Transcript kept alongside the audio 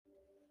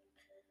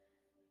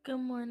Good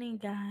morning,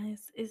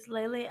 guys. It's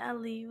Lele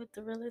Ali with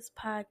the Realist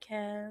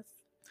Podcast.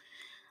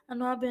 I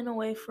know I've been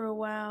away for a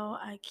while.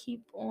 I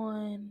keep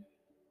on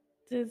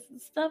this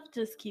stuff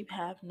just keep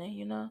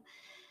happening.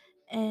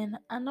 And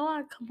I know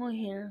I come on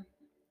here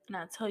and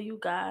I tell you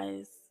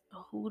guys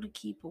who to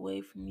keep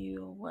away from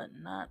you or what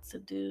not to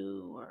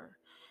do or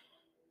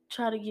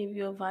try to give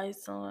you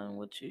advice on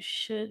what you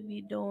should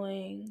be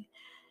doing.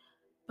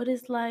 But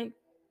it's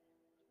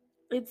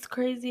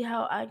crazy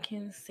how I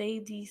can say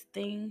these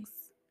things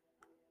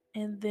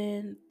and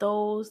then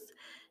those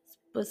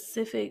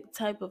specific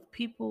type of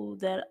people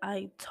that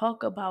I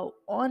talk about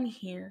on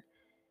here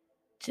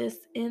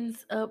just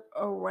ends up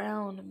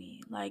around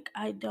me. Like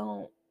I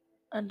don't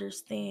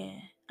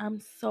understand. I'm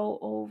so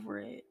over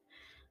it.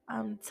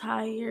 I'm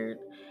tired.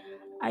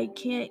 I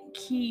can't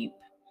keep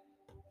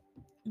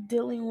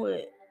dealing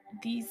with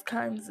these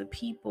kinds of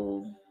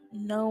people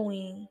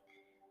knowing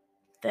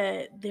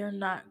that they're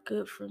not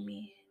good for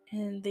me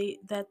and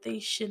they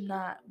should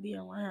not be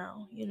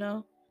around.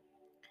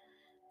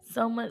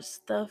 So much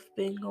stuff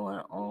been going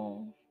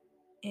on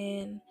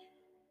and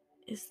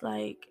it's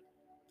like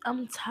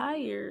I'm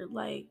tired.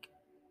 Like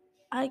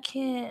I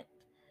can't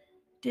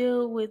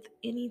deal with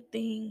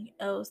anything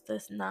else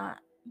that's not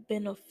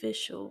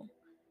beneficial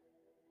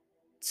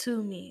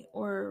to me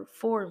or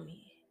for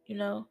me.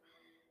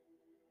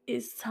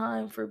 It's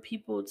time for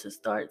people to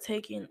start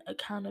taking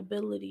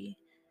accountability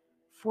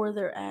for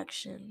their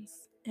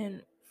actions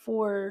and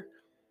for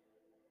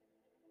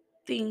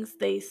things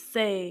they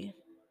say.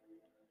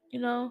 You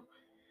know,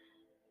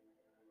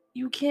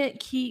 you can't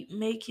keep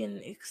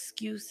making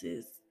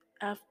excuses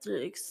after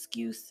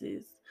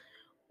excuses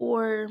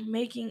or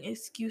making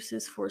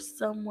excuses for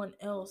someone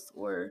else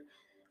or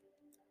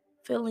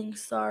feeling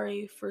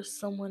sorry for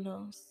someone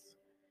else.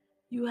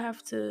 You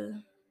have to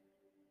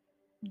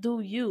do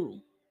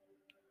you.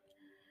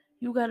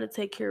 You got to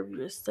take care of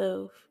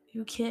yourself.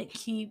 You can't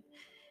keep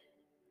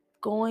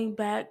going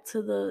back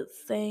to the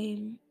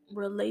same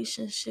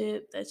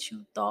relationship that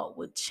you thought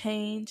would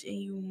change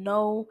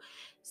and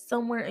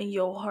somewhere in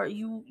your heart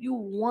you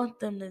want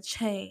them to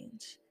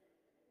change,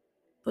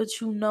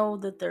 but you know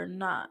that they're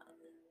not.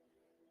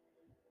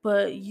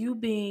 But you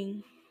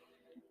being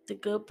the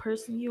good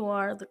person you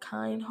are, the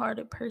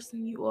kind-hearted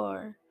person you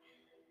are,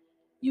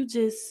 you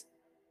just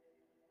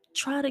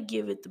try to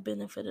give it the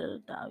benefit of the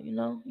doubt.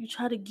 You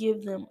try to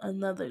give them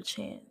another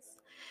chance.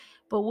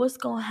 But what's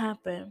going to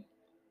happen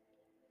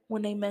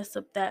when they mess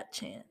up that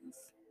chance?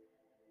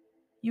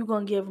 You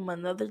going to give them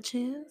another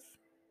chance?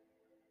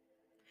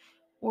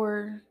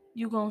 Or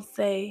you going to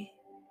say,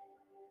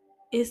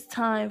 it's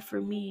time for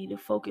me to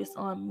focus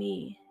on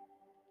me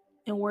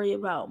and worry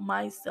about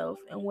myself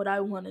and what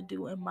I want to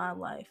do in my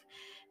life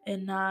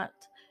and not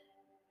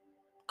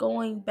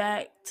going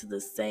back to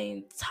the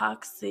same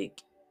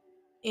toxic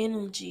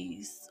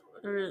energies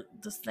or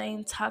the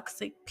same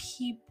toxic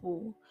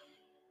people.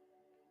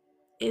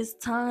 It's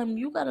time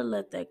you gotta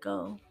let that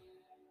go.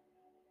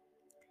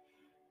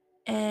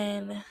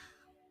 And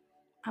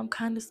I'm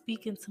kind of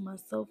speaking to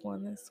myself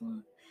on this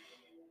one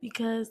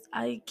because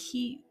I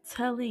keep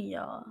telling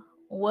y'all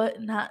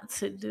what not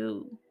to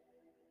do.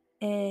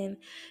 And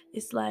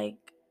it's like,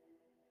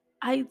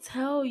 I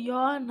tell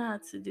y'all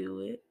not to do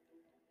it.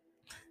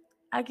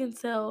 I can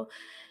tell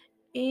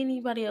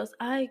anybody else.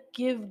 I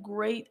give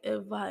great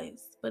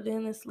advice, but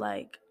then it's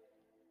like,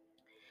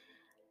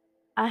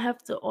 I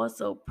have to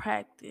also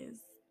practice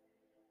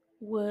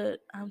what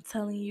I'm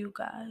telling you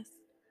guys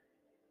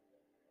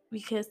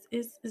because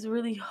it's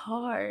really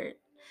hard.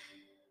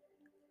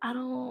 I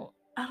don't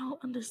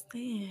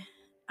understand.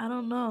 I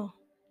don't know.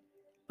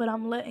 But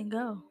I'm letting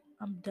go.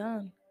 I'm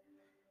done.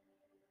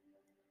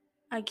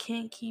 I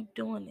can't keep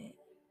doing it.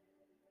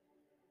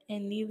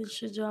 And neither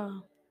should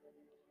y'all.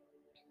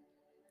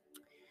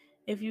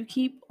 If you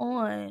keep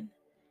on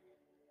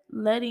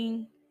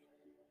letting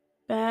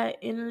bad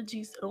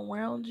energies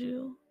around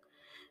you,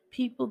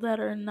 people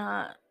that are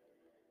not,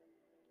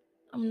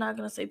 I'm not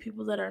going to say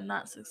people that are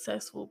not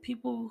successful,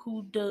 people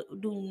who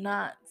do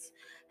not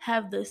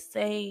have the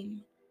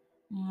same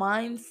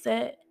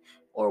mindset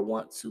or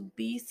want to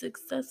be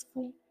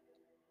successful,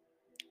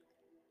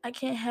 I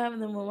can't have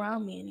them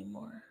around me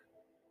anymore.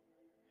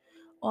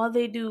 All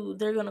they do,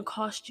 they're going to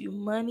cost you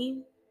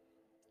money.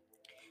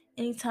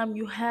 Anytime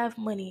you have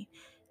money,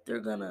 they're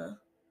going to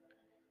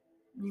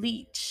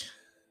leech.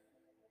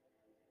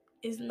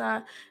 It's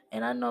not,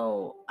 and I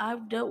know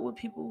I've dealt with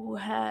people who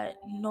had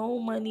no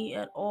money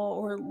at all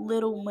or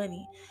little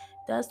money.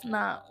 That's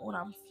not what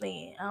I'm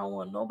saying. I don't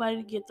want nobody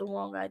to get the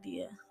wrong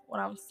idea. What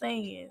I'm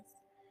saying is,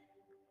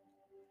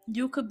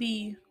 you could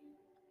be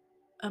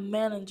a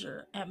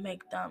manager at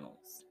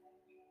McDonald's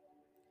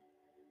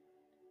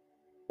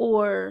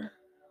or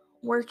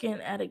working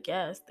at a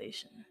gas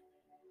station.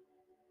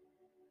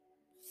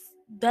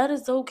 That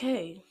is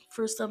okay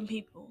for some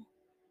people,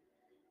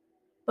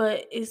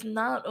 but it's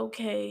not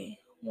okay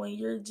when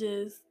you're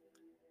just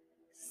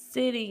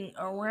sitting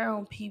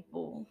around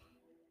people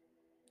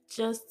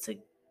just to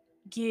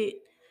get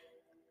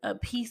a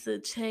piece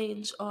of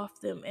change off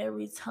them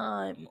every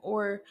time,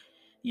 or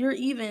you're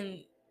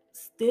even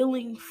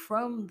stealing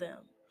from them.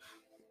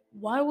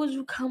 Why would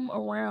you come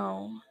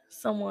around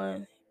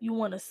someone you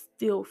want to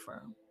steal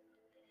from?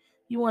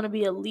 You want to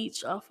be a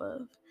leech off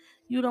of.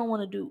 You don't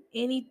want to do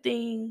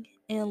anything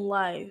in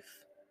life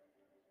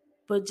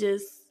but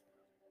just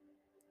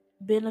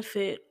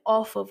benefit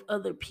off of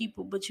other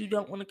people, but you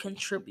don't want to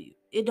contribute.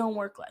 It don't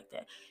work like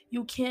that.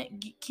 You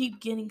can't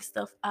keep getting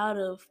stuff out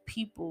of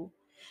people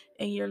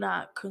and you're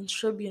not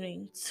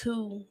contributing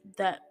to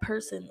that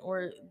person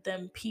or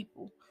them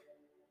people.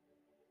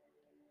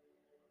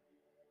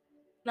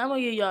 Now I'm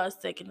gonna give y'all a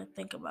second to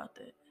think about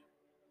that,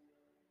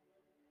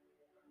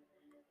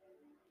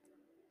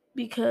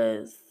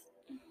 because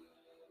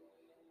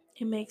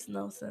it makes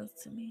no sense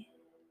to me.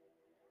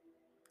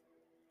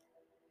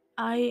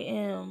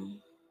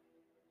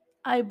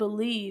 I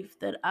believe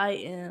that I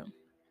am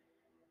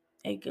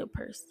a good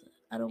person.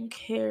 I don't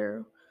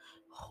care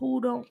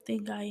who don't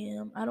think I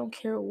am. I don't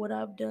care what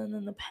I've done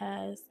in the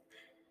past.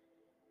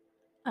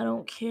 I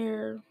don't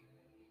care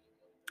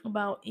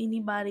about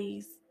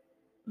anybody's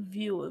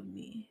view of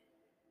me.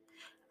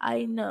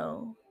 I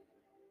know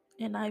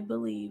and I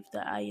believe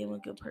that I am a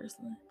good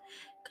person,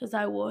 because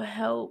I will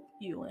help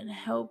you and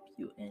help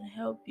you and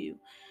help you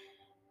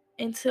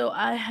until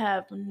I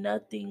have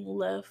nothing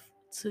left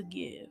to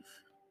give.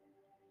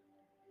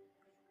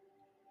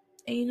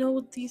 And you know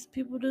what these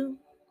people do?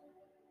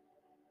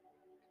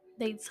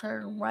 They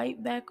turn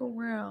right back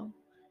around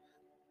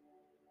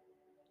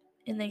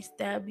and they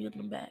stab you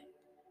in the back,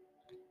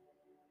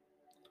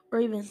 or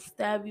even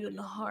stab you in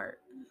the heart.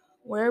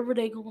 Wherever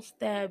they gonna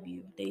stab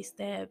you, they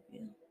stab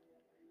you.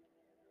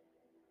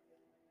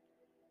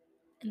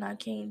 And I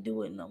can't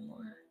do it no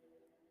more.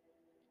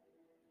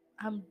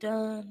 I'm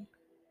done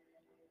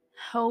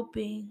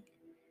helping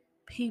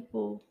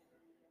people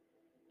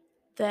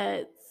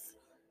that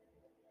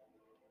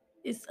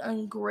is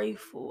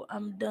ungrateful.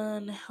 I'm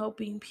done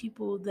helping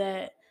people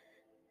that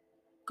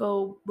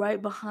go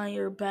right behind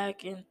your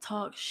back and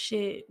talk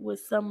shit with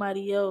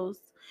somebody else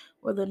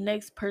or the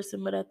next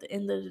person, but at the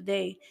end of the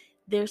day,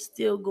 they're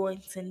still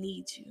going to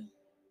need you.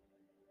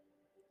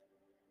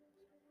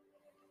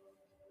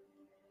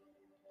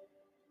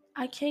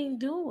 I can't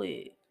do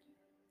it.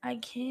 I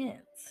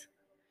can't.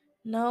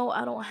 No,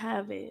 I don't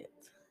have it.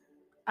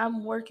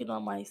 I'm working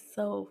on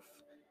myself.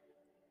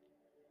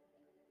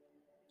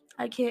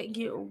 I can't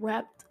get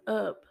wrapped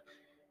up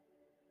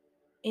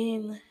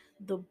in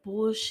the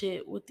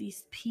bullshit with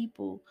these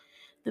people,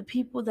 the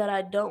people that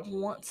I don't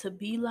want to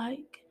be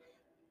like.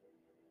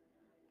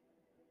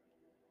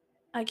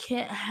 I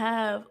can't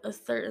have a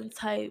certain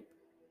type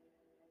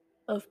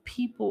of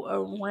people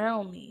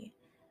around me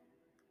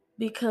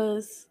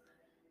because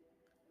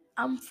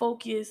I'm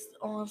focused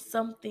on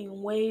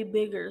something way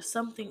bigger,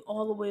 something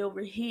all the way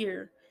over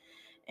here.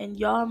 And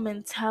y'all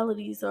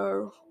mentalities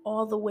are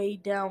all the way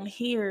down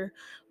here,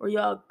 or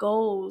y'all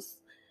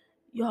goals.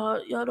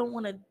 Y'all don't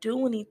want to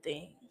do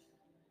anything.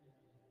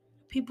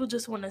 People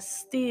just want to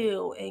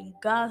steal and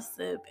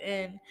gossip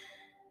and,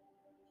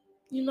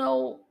 you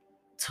know,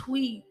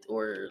 tweet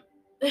or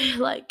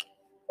like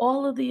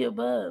all of the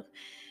above.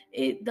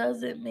 It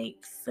doesn't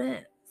make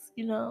sense,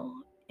 you know?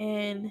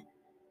 And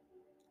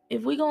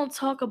if we're going to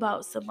talk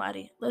about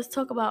somebody, let's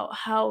talk about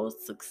how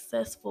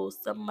successful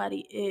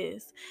somebody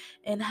is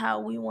and how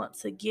we want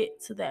to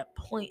get to that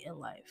point in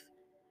life.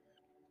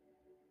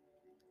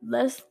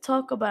 Let's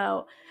talk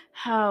about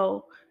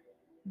how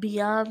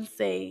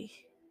Beyonce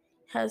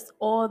has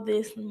all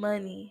this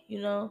money,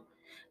 you know?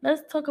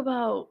 Let's talk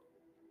about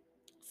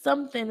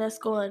something that's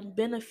going to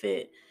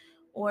benefit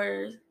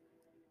or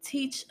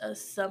teach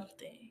us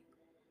something.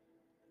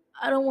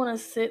 I don't want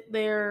to sit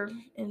there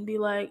and be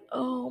like,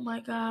 oh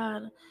my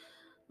God,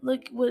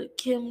 look what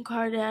Kim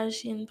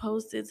Kardashian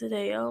posted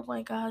today. Oh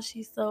my God,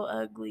 she's so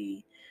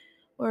ugly.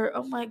 Or,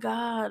 oh my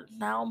God,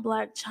 now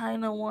Black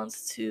China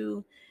wants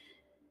to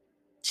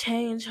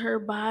change her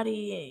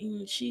body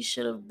and she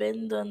should have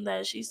been done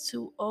that. She's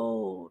too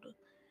old.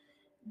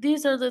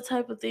 These are the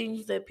type of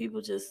things that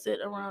people just sit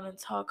around and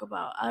talk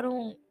about. I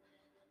don't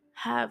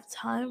have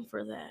time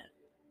for that.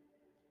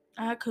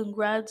 I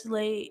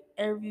congratulate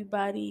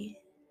everybody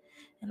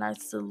and I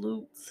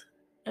salute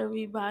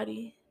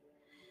everybody.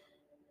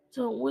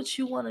 So, what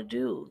you want to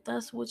do,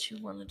 that's what you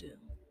want to do.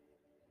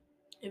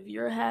 If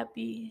you're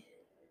happy,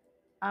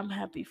 I'm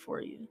happy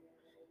for you.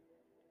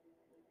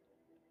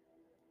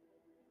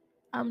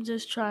 I'm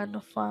just trying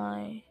to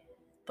find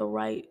the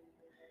right,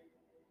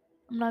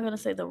 I'm not going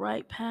to say the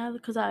right path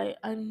because I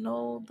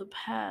know the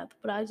path,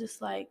 but I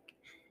just like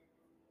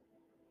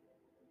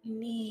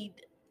need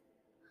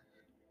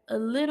a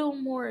little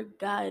more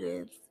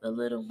guidance, a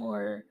little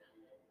more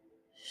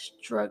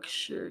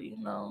structure, you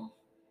know,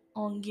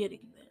 on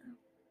getting there.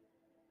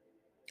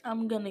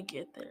 I'm going to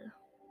get there,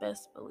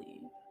 best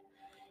believe.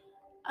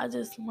 I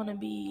just want to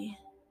be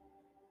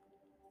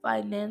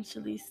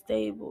financially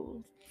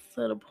stable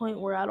to the point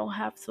where I don't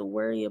have to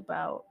worry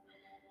about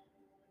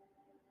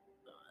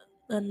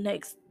the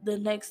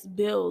next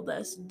bill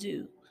that's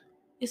due.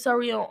 It's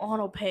already on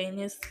auto pay and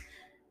it's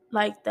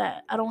like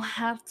that. I don't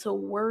have to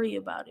worry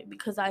about it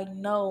because I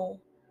know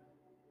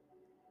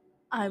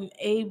I'm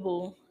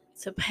able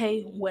to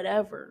pay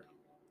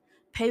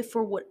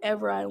for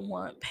whatever I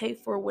want, pay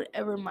for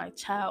whatever my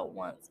child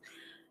wants,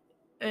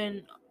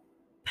 and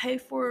pay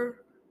for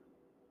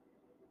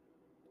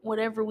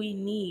whatever we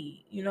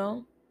need, you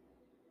know?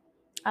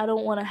 I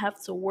don't want to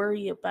have to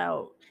worry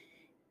about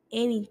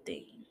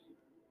anything.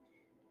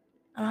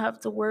 I don't have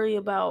to worry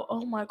about,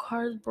 oh, my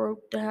car's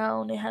broke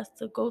down. It has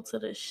to go to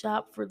the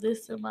shop for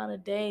this amount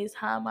of days.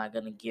 How am I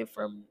going to get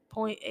from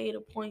point A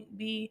to point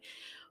B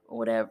or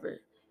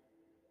whatever?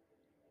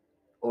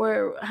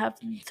 Or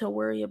having to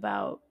worry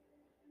about,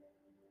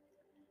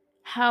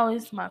 how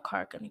is my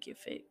car going to get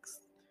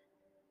fixed?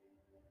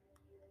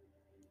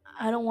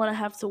 I don't want to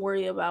have to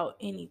worry about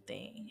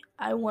anything.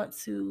 I want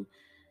to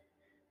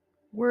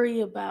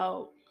worry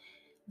about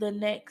the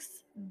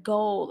next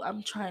goal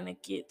I'm trying to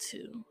get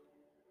to,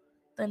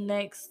 the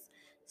next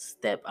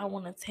step I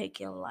want to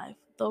take in life.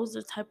 Those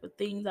are the type of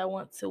things I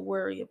want to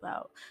worry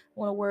about. I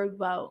want to worry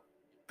about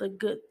the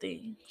good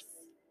things.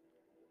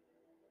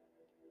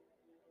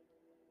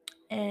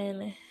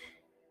 And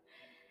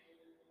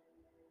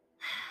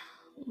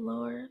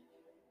Lord,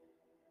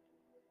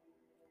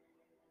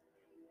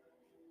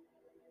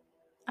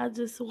 I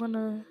just want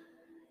to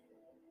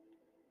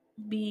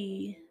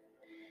be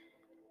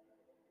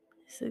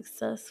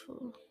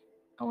successful.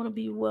 I want to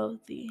be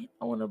wealthy.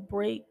 I want to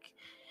break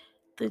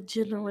the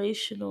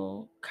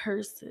generational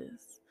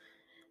curses.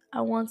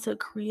 I want to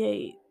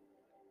create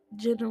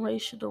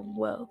generational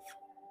wealth.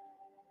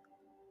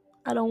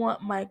 I don't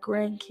want my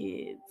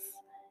grandkids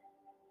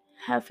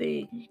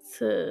having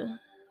to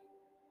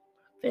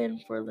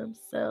fend for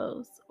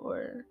themselves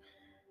or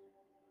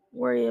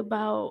worry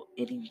about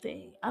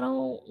anything. I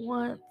don't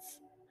want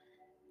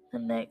the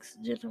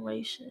next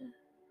generation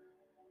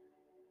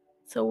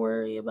to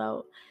worry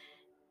about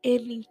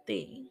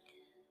anything.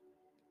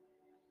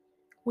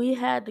 We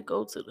had to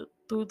go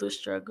through the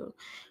struggle.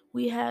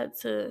 We had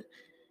to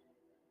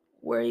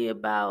worry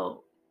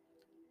about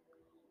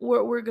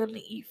what we're going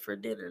to eat for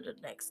dinner the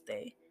next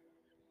day.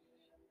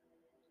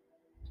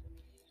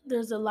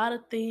 There's a lot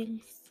of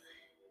things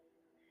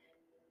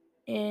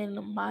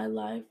in my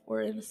life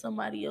or in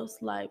somebody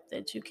else's life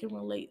that you can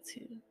relate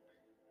to.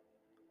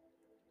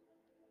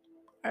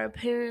 Our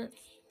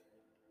parents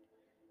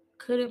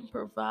couldn't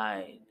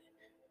provide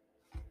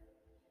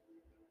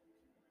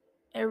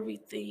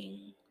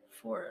everything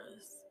for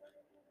us.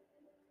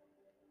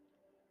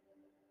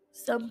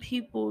 Some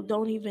people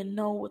don't even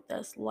know what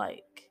that's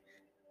like.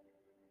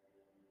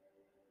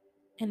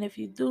 And if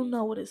you do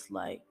know what it's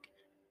like,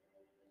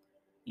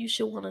 you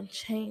should want to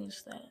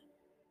change that.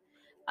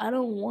 I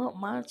don't want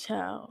my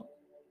child.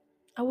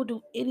 I will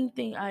do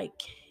anything I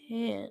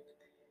can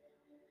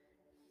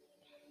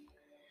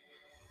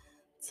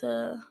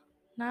to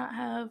not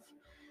have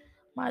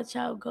my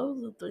child go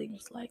through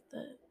things like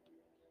that.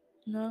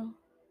 No.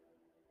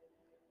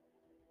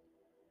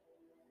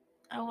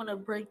 I want to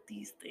break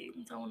these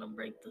things. I want to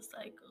break the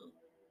cycle.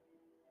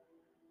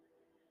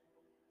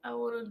 I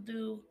want to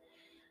do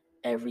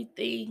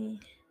everything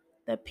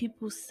that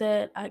people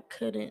said I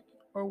couldn't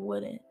or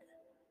wouldn't.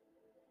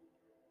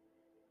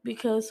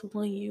 Because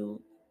when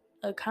you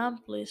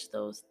accomplish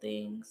those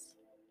things,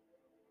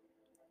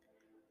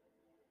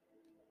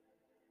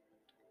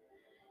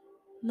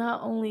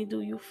 not only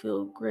do you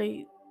feel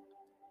great,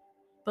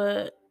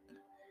 but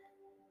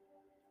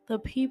the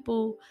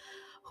people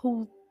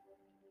who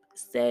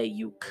said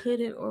you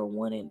couldn't or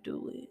wouldn't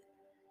do it,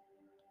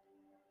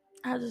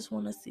 I just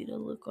want to see the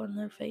look on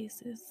their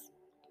faces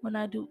when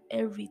I do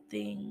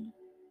everything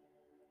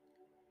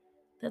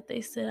that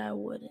they said I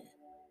wouldn't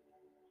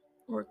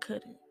or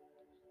couldn't.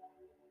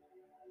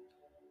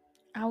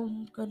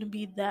 I'm going to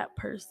be that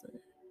person.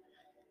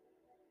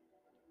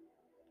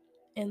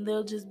 And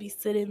they'll just be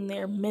sitting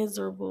there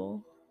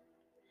miserable,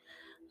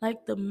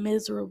 like the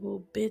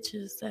miserable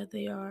bitches that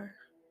they are.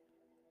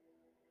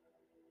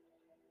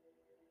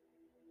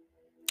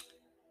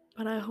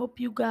 But I hope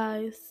you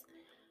guys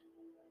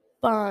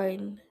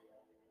find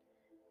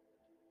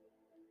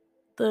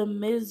the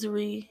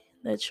misery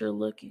that you're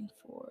looking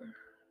for,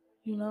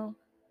 you know?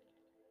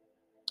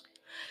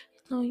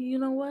 So, you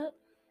know what?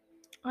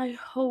 I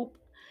hope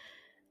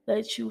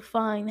that you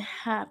find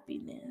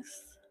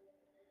happiness.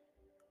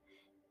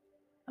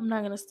 I'm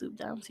not going to stoop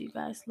down to you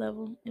guys'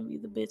 level and be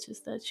the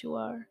bitches that you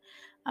are.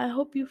 I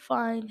hope you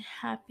find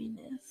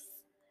happiness.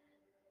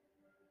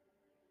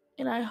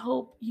 And I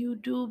hope you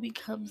do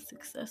become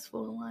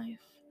successful in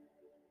life.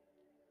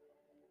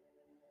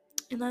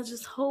 And I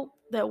just hope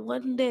that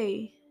one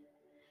day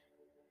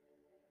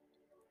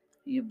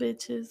you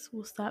bitches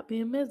will stop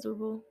being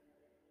miserable.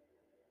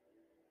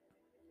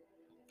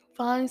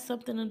 Find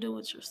something to do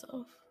with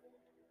yourself.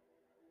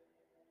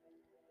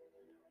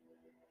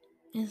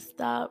 And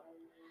stop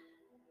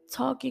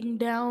talking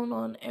down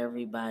on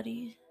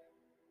everybody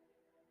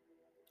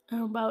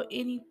about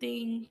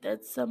anything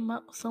that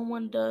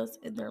someone does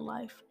in their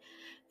life.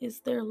 It's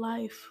their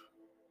life.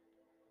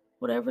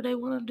 Whatever they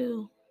want to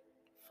do,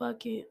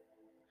 fuck it.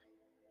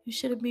 You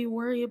shouldn't be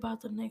worried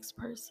about the next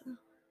person.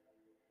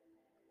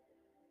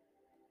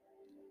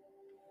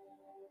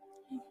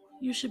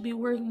 You should be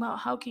worrying about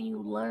how can you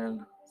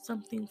learn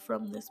something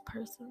from this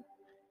person.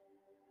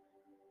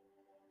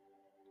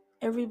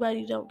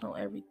 Everybody don't know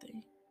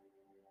everything.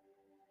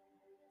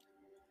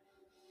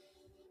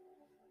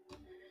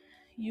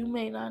 You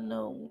may not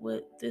know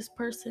what this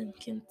person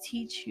can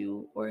teach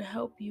you or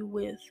help you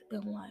with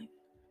in life.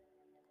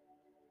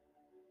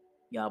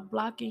 Y'all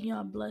blocking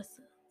y'all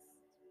blessings.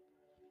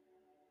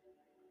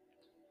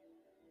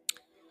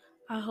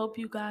 I hope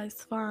you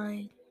guys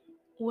find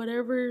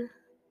whatever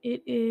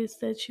it is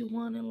that you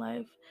want in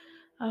life.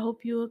 I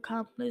hope you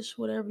accomplish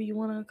whatever you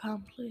want to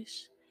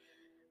accomplish.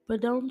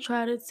 But don't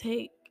try to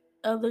take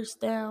others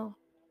down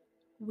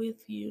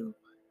with you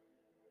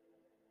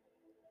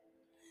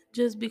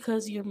just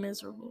because you're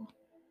miserable.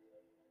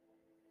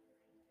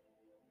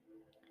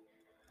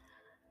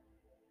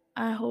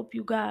 I hope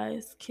you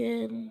guys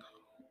can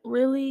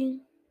really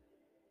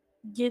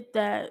get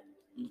that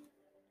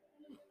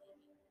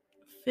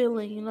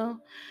feeling,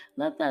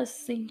 let that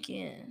sink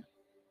in.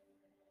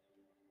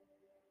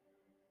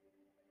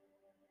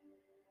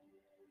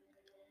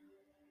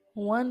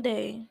 One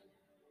day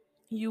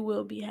you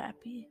will be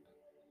happy.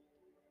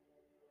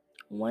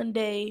 One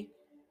day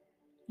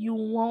you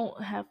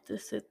won't have to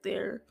sit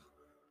there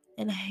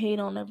and hate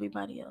on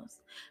everybody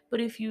else.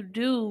 But if you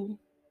do,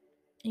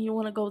 and you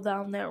want to go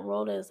down that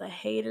road as a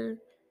hater,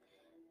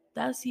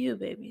 that's you,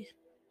 baby.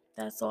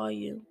 That's all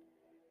you.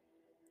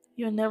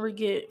 You'll never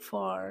get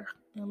far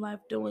in life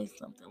doing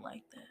something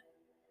like that.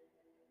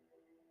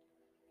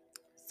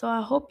 So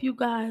I hope you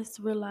guys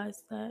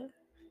realize that.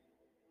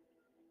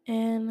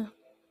 And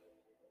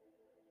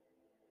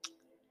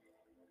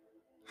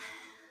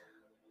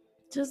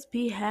just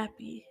be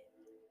happy.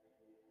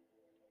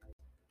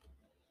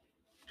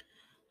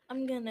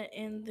 I'm going to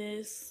end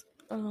this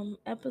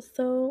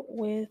episode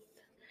with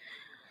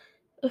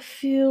a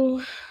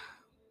few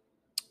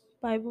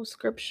Bible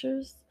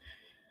scriptures.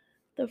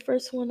 The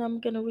first one I'm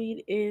going to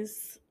read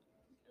is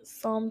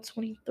Psalm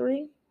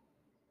 23.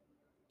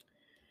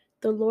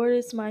 The Lord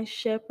is my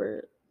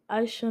shepherd,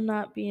 I shall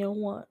not be in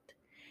want.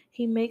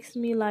 He makes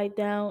me lie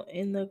down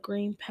in the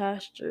green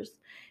pastures.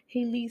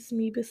 He leads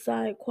me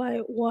beside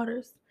quiet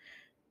waters.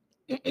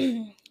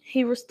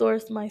 He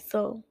restores my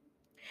soul.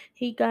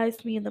 He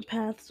guides me in the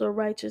paths of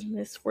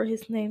righteousness for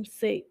his name's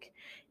sake.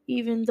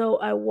 Even though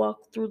I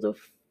walk through the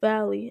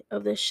valley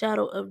of the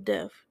shadow of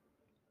death,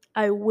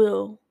 I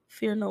will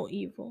fear no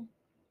evil,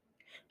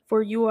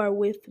 for you are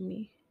with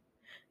me.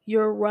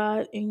 Your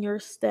rod and your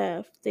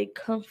staff, they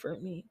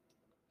comfort me.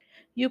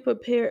 You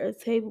prepare a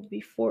table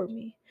before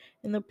me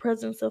in the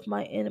presence of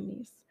my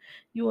enemies.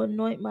 You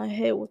anoint my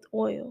head with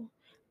oil.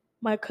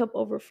 My cup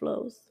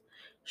overflows.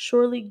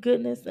 Surely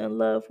goodness and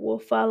love will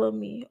follow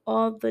me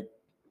all the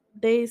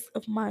days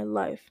of my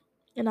life,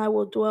 and I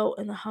will dwell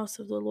in the house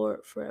of the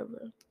Lord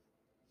forever.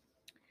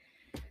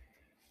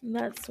 And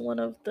that's one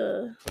of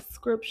the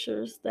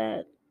scriptures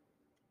that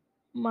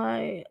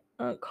my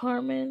Aunt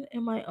Carmen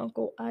and my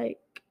Uncle Ike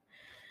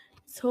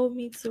told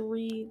me to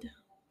read.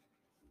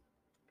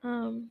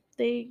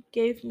 They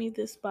gave me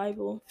this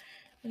Bible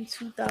in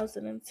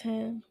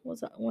 2010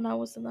 was when I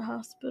was in the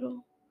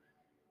hospital.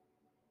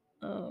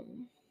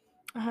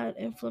 I had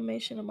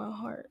inflammation in my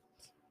heart,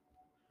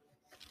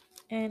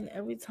 and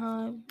every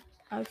time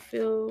I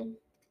feel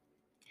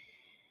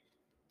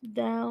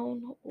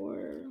down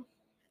or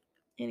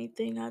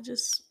anything, I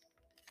just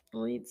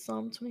read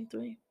Psalm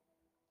 23.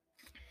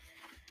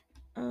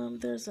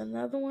 There's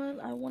another one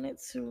I wanted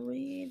to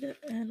read,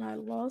 and I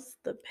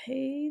lost the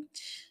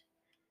page.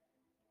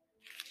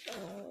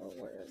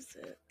 Where is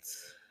it?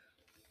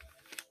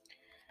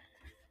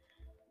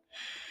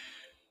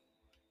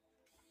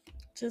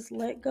 Just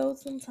let go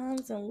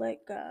sometimes and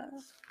let God.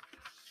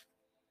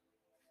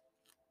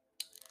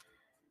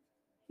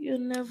 You'll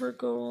never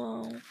go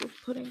wrong with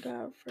putting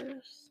God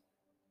first.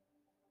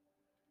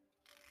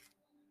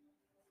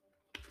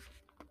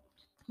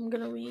 I'm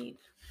going to read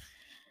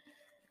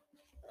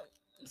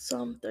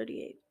Psalm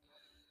 38.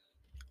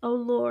 O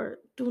Lord,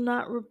 do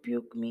not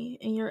rebuke me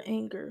in your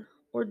anger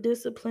or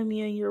discipline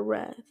me in your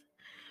wrath.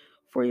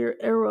 For your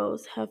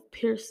arrows have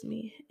pierced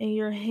me, and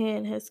your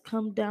hand has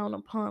come down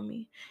upon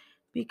me.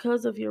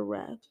 Because of your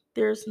wrath,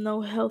 there is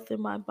no health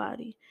in my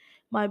body.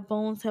 My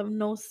bones have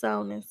no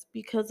soundness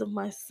because of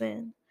my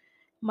sin.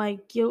 My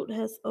guilt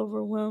has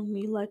overwhelmed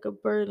me like a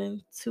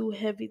burden too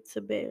heavy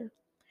to bear.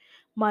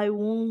 My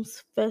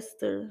wounds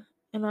fester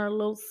and are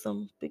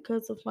loathsome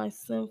because of my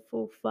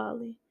sinful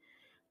folly.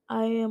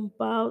 I am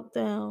bowed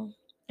down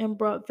and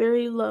brought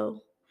very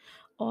low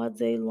all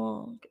day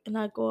long, and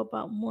I go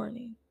about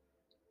mourning.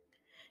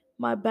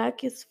 My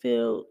back is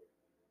filled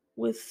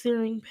with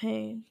searing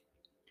pain.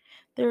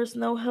 There is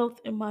no health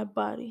in my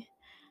body.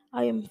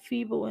 I am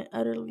feeble and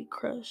utterly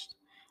crushed.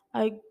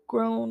 I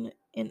groan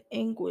in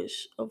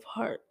anguish of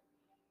heart.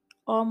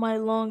 All my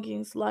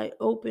longings lie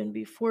open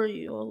before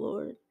you, O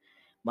Lord.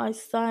 My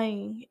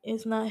sighing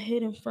is not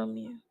hidden from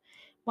you.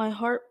 My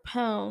heart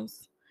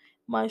pounds.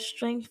 My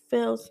strength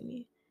fails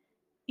me.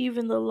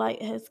 Even the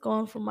light has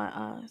gone from my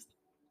eyes.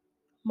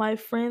 My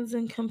friends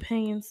and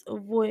companions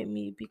avoid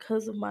me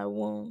because of my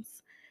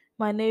wounds.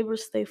 My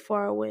neighbors stay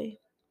far away.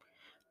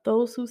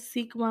 Those who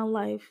seek my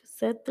life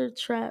set their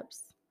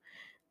traps.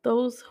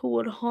 Those who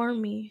would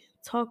harm me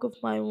talk of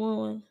my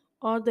ruin.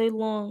 All day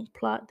long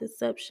plot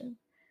deception.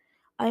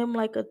 I am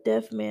like a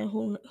deaf man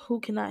who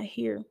cannot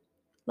hear,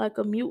 like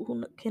a mute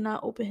who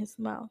cannot open his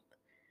mouth.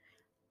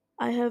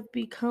 I have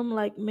become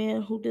like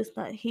man who does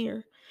not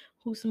hear,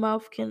 whose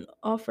mouth can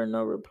offer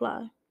no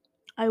reply.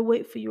 I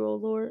wait for you, O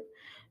Lord.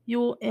 You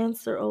will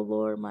answer, O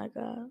Lord my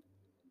God.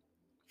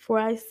 For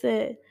I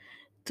said,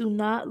 do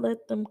not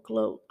let them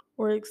gloat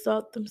or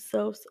exalt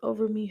themselves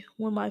over me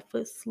when my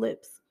foot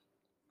slips.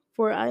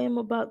 For I am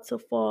about to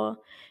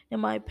fall, and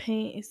my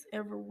pain is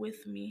ever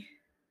with me.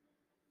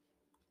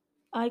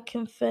 I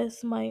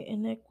confess my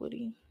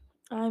iniquity.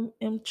 I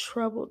am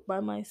troubled by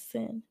my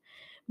sin.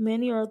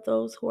 Many are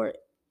those who are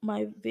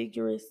my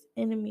vigorous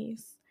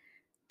enemies.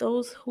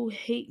 Those who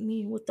hate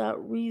me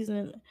without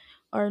reason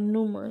are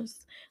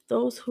numerous.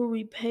 Those who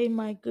repay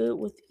my good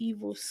with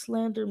evil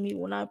slander me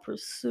when I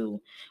pursue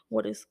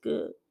what is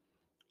good.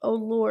 O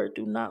Lord,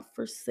 do not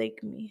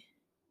forsake me.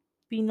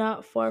 Be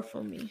not far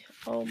from me.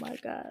 Oh my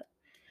God.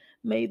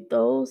 May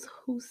those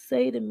who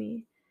say to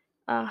me,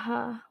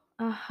 aha,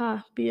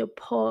 aha, be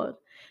appalled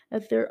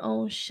at their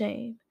own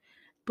shame.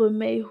 But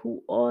may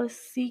who all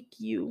seek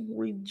you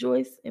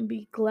rejoice and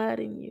be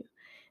glad in you.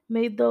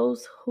 May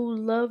those who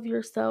love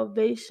your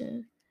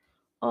salvation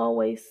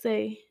always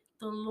say,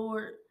 the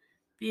Lord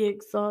be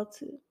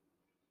exalted.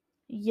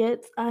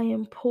 Yet I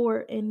am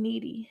poor and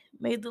needy.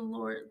 May the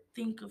Lord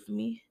think of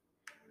me.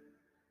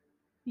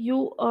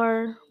 You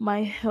are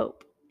my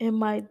help and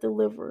my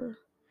deliverer.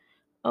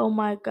 Oh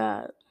my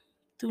God,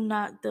 do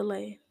not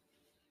delay.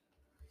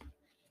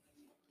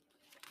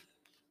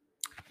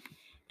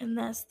 And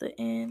that's the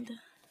end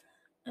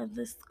of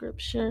the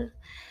scripture.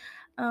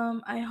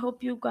 I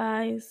hope you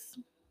guys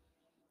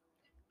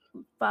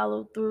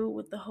follow through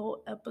with the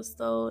whole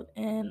episode,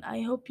 and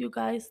I hope you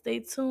guys stay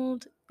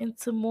tuned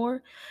into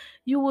more.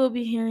 You will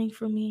be hearing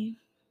from me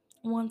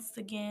once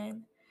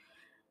again.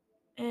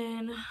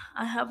 And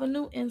I have a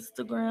new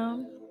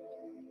Instagram.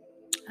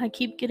 I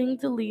keep getting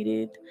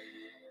deleted.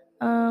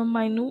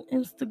 My new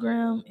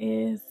Instagram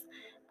is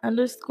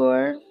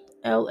underscore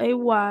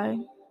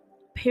LAY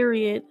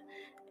period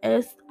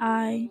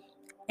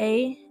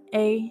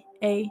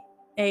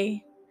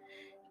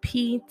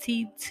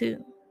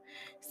SIAAAAPT2.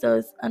 So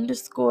it's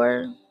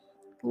underscore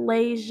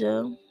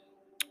Lasia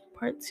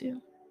part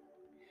 2.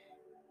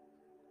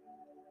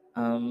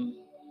 I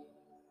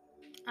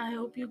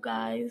hope you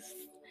guys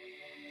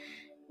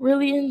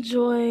really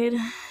enjoyed,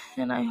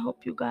 and I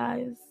hope you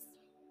guys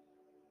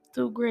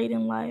do great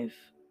in life.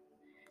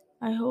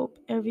 I hope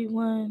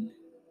everyone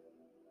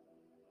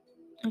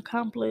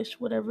accomplish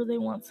whatever they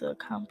want to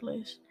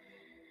accomplish.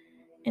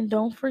 And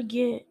don't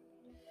forget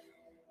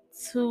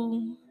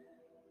to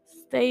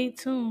stay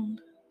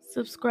tuned.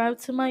 Subscribe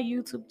to my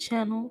YouTube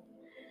channel,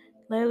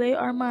 Lele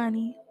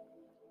Armani.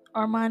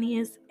 Armani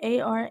is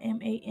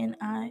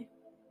ARMANI.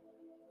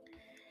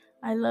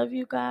 I love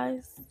you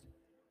guys,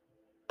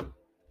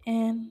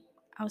 and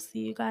I'll see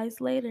you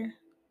guys later.